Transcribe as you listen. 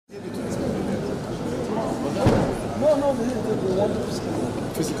No, no, they want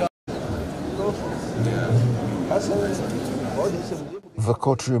physical. The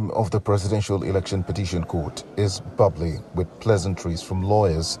courtroom of the Presidential Election Petition Court is bubbly with pleasantries from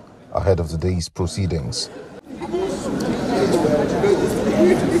lawyers ahead of the day's proceedings.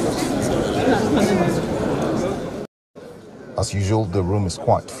 As usual, the room is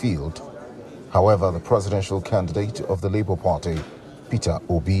quite filled. However, the presidential candidate of the Labour Party, Peter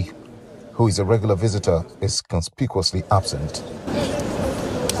Obi, who is a regular visitor, is conspicuously absent.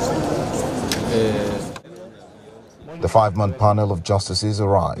 The five-man panel of justices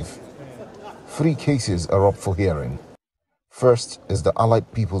arrive. 3 cases are up for hearing. First is the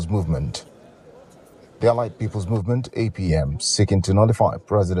Allied People's Movement. The Allied People's Movement, APM, seeking to nullify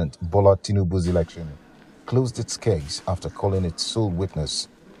President Bola Tinubu's election, closed its case after calling its sole witness.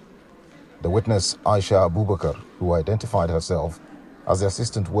 The witness, Aisha Abubakar, who identified herself as the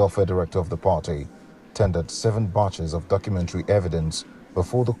Assistant Welfare Director of the party, tendered 7 batches of documentary evidence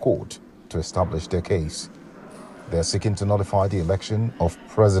before the court to establish their case. They are seeking to nullify the election of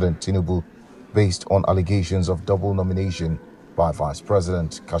President Tinubu based on allegations of double nomination by Vice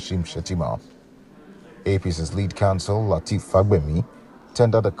President Kashim Shettima. APC's lead counsel, Lateef Fagbemi,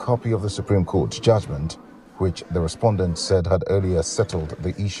 tendered a copy of the Supreme Court judgment, which the respondent said had earlier settled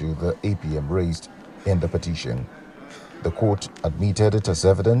the issue the APM raised in the petition. The court admitted it as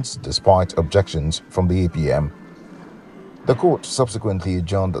evidence despite objections from the APM. The court subsequently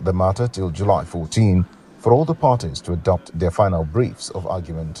adjourned the matter till July 14 for all the parties to adopt their final briefs of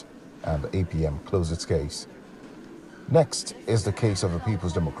argument, and the APM closed its case. Next is the case of the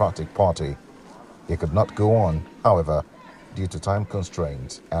People's Democratic Party. It could not go on, however, due to time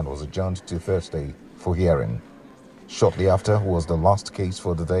constraints, and was adjourned to Thursday for hearing. Shortly after was the last case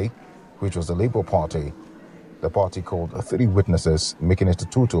for the day, which was the Labour Party. The party called 3 witnesses, making it a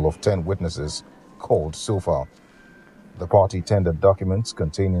total of 10 witnesses called so far. The party tendered documents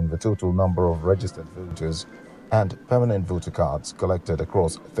containing the total number of registered voters and permanent voter cards collected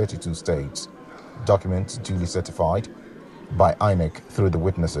across 32 states, documents duly certified by INEC through the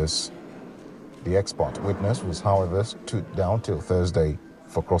witnesses. The expert witness was, however, stood down till Thursday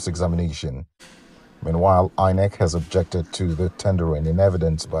for cross-examination. Meanwhile, INEC has objected to the tendering in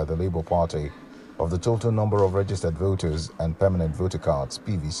evidence by the Labour Party of the total number of registered voters and permanent voter cards,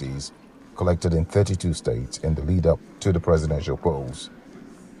 PVCs, collected in 32 states in the lead-up to the presidential polls.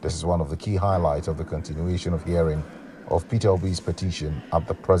 This is one of the key highlights of the continuation of hearing of Peter Obi's petition at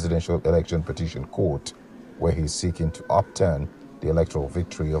the Presidential Election Petition Court, where he is seeking to upturn the electoral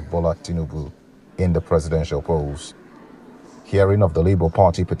victory of Bola Tinubu in the presidential polls. Hearing of the Labour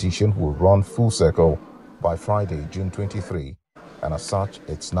Party petition will run full circle by Friday, June 23, and as such,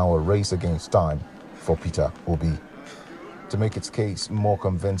 it's now a race against time for Peter Obi. To make its case more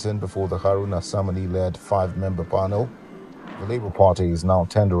convincing before the Haruna Samani-led 5-member panel, the Labour Party is now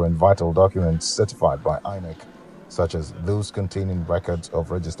tendering vital documents certified by INEC, such as those containing records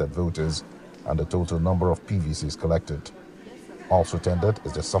of registered voters and the total number of PVCs collected. Also tendered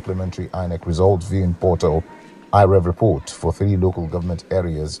is the supplementary INEC results viewing portal IREV report for 3 local government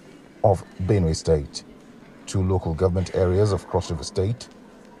areas of Benue State, 2 local government areas of Cross River State,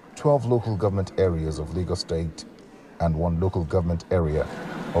 12 local government areas of Lagos State, and 1 local government area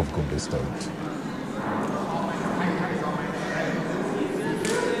of Gombe State.